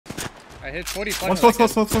I hit 45. One's close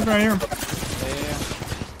right here. Yeah.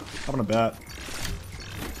 I'm on a bat.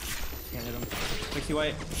 Can't hit him. 60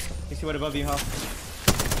 white. 60 white above you, Hal.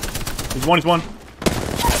 He's one. What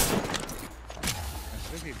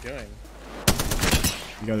is he doing?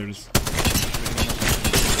 You guys are just.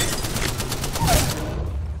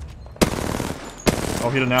 Oh,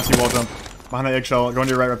 he had a nasty wall jump. Behind that eggshell. Going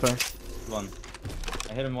to your right there. One.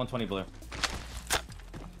 I hit him 120 blue.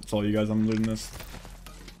 That's all you guys. I'm looting this.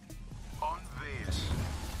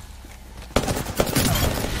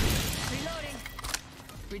 Reloading.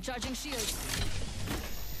 Recharging shields.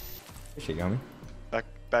 Good shit, Yomi. Back.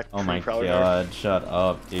 Oh my god, shut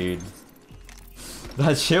up, dude.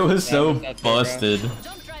 That shit was so busted.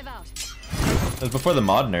 Don't drive out. It was before the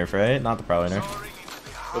mod nerf, right? Not the Prowler nerf.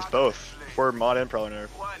 It was both. Before mod and Prowler nerf.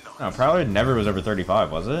 No, Prowler never was over 35,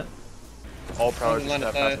 was it? All Prowlers Line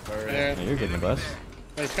just of have sight. passive fire. Yeah. Yeah, you're getting the bus.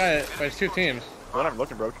 There's two teams. Well, I'm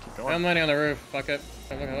looking, bro. Keep going. I'm landing on the roof. Fuck it.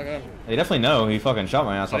 Look at him. They definitely know. He fucking shot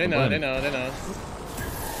my ass off They the know, balloon. they know.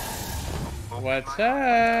 What's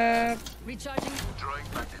up? Recharging.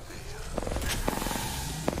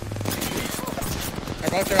 Our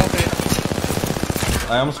boats are healthy.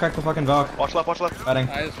 I almost cracked the fucking Valk. Watch left. Batting.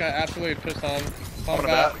 I just got absolutely pissed on. I'm Fall gonna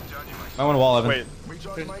back. bat. I want a wall, Evan. Wait.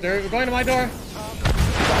 They're going to my door.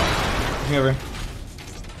 Pushing over.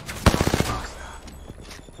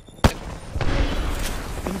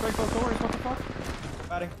 Can you break those doors? What the fuck?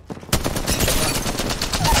 Batting.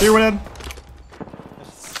 Here, went in.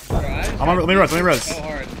 Bro, I just I'm on. Let me res. so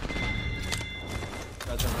hard.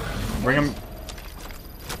 Bring him.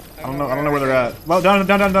 I don't know where they're at. Well,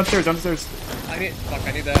 downstairs. I need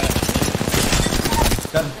that.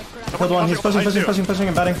 Dead. Killed one. He's pushing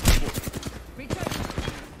and batting.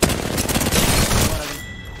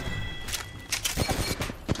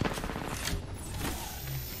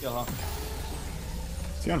 Kill, huh?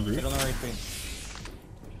 Is he on I roof? don't know where he's been.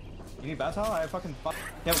 You need bats, Hal? I fucking fuck.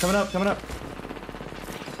 Yeah, coming up.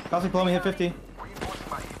 Cosmic below me, hit 50.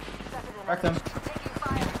 Crack them.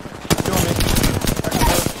 Two on me.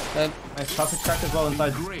 Dead. Nice, Cosmic cracked as well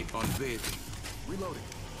inside. Great on bathing. Reloading.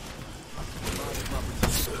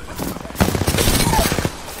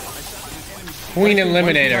 Queen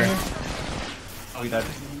Eliminator. Oh, he died. I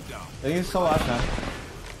think he's still last now.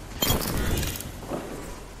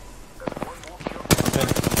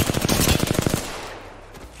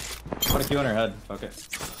 Put a Q on her head. Fuck it.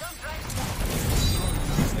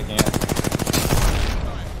 They can't.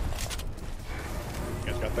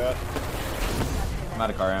 You guys got that? I'm out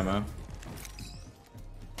of car ammo.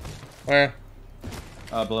 Where?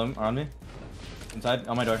 Balloon on me. Inside.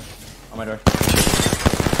 On my door.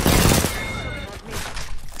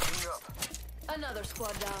 Another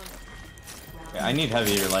squad down. Yeah, I need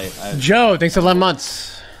heavy or light. Joe, thanks for 11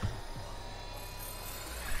 months.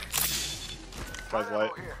 Guys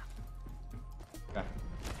light. Okay.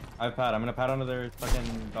 I have pad. I'm gonna pad onto their fucking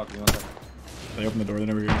balcony. 1 second. They open the door. They're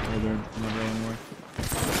never here. They're never there anymore.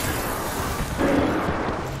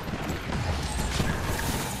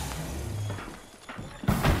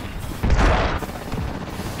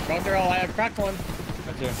 Both are all. I have cracked one.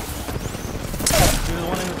 Right here. He was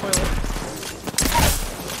one in the toilet.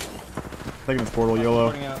 Taking this portal, YOLO.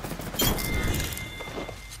 Porting out.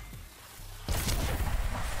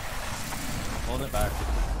 Holding it back.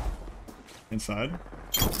 Inside.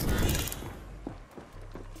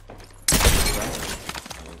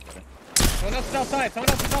 Someone else is outside. Took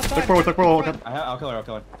portal. Okay. I'll kill her.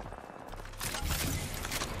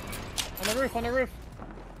 On the roof.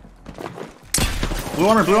 Blue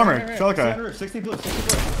armor. Right. Celica. 60 blue.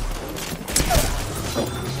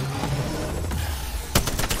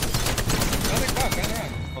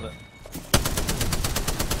 Hold it.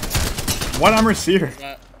 White armor seer.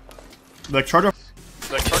 The charger.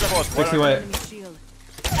 The charger ball is 60 white. Enemy shield.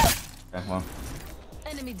 Okay, well.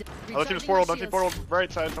 Enemy down. Oh, don't see this portal. Don't see portal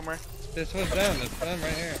right side somewhere. This was them. It's them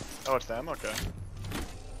right here. Oh, it's them? Okay.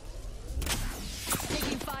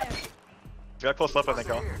 Taking fire. You got close left, I think,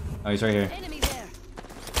 Hal. Oh, he's right here. Enemy there.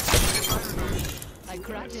 I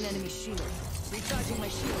cracked an enemy shield. Recharging my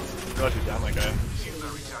shield. I realize he's down that guy.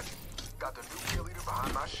 Got the new kill leader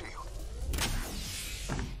behind my shield.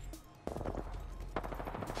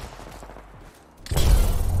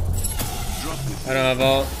 I don't have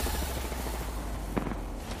vault.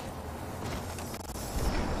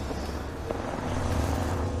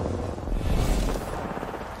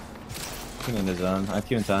 Pushing into zone. I have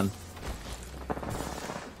Q in 10.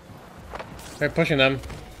 They're pushing them.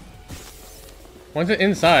 One's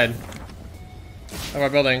inside of our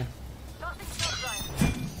building. I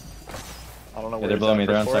don't know Yeah, where they're he's below at. me.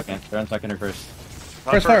 They're on First floor? second. They're on second or first.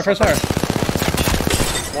 First floor.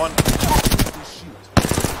 One.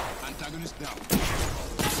 Antagonist down.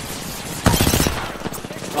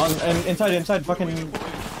 Inside, fucking. There's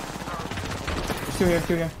two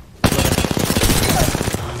here.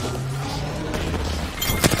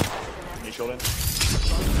 Knee shield in.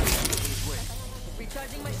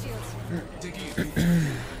 Recharging my shields.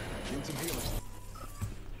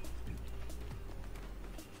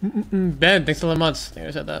 Ben, thanks for the months. I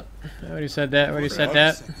already said that. I already said that.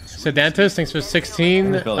 Sedantis, thanks for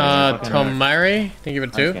 16. Tomari, thank you for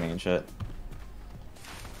 2. I'm and shit.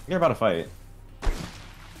 You're about to fight.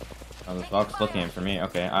 Oh, this Valk's looking for me.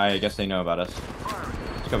 Okay, I guess they know about us.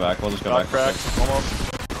 Let's go back. We'll just go Valk back. cracked. Almost.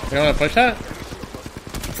 You don't want to push that?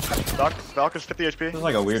 Valk is 50 HP. This is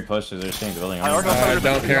like a weird push because they're staying building. I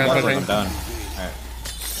don't care, I'm pushing. I'm done. Alright.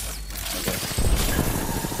 Okay.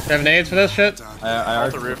 Do you have nades for this shit? I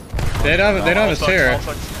Off the roof. They don't have a sphere. All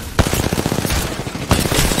sucks.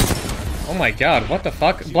 Oh my god, what the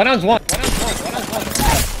fuck? Bloodhound's one.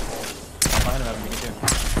 behind him having me too.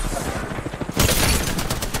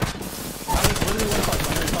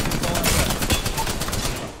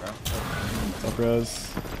 Self-res.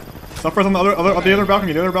 Self-res on the other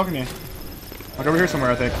balcony, Like over here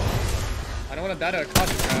somewhere, I think. I don't want to die to a clutch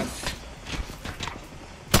trap.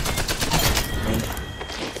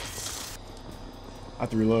 I have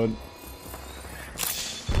to reload.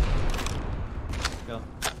 Go.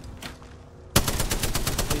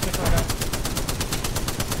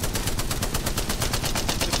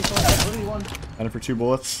 Got it for 2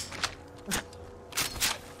 bullets.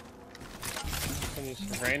 Can you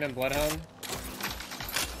just rain and Bloodhound?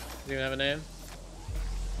 Does he even have a name?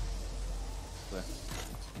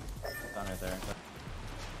 Down right there.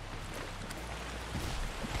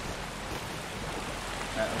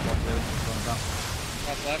 Alright,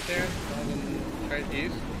 Top left here, and then straight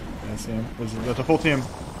east. Yeah, I see him. There's a full team.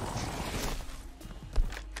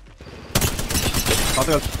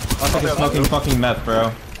 Smoking fucking meth,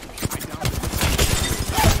 bro.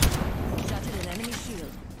 Shattered an enemy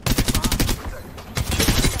shield.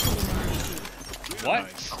 What?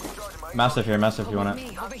 Massive here, massive if you want it.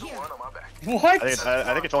 Me, over here. What?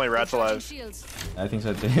 I think it's only rats Recharging alive. shields. I think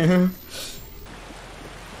so too.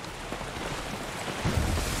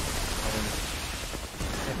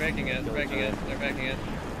 They're faking it.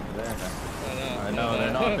 There, okay. Oh no. I know,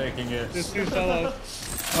 they're not faking it. Just 2 solos.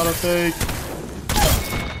 Not a fake.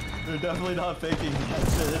 They're definitely not faking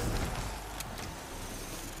it.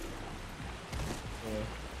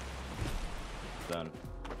 Done.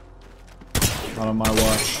 Not on my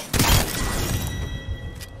watch.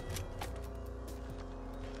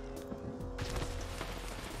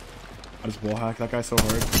 I just wall hack that guy so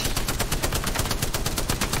hard.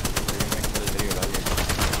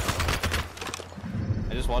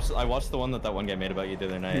 I watched the one that one guy made about you the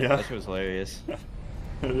other night. Yeah. That shit was hilarious.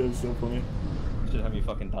 It is so funny. Should have me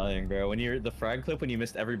fucking dying, bro. When you're the frag clip when you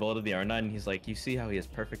missed every bullet of the R9, and he's like, you see how he has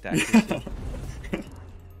perfect accuracy.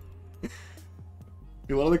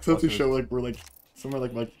 A lot of the clips we show were like somewhere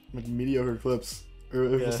like mediocre clips. Or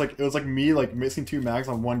it was just like me missing 2 mags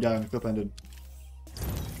on one guy and the clip ended.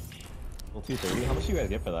 Well, 230. How much do you guys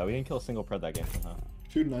get for that? We didn't kill a single pred that game somehow.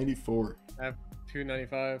 294. I have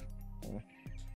 295.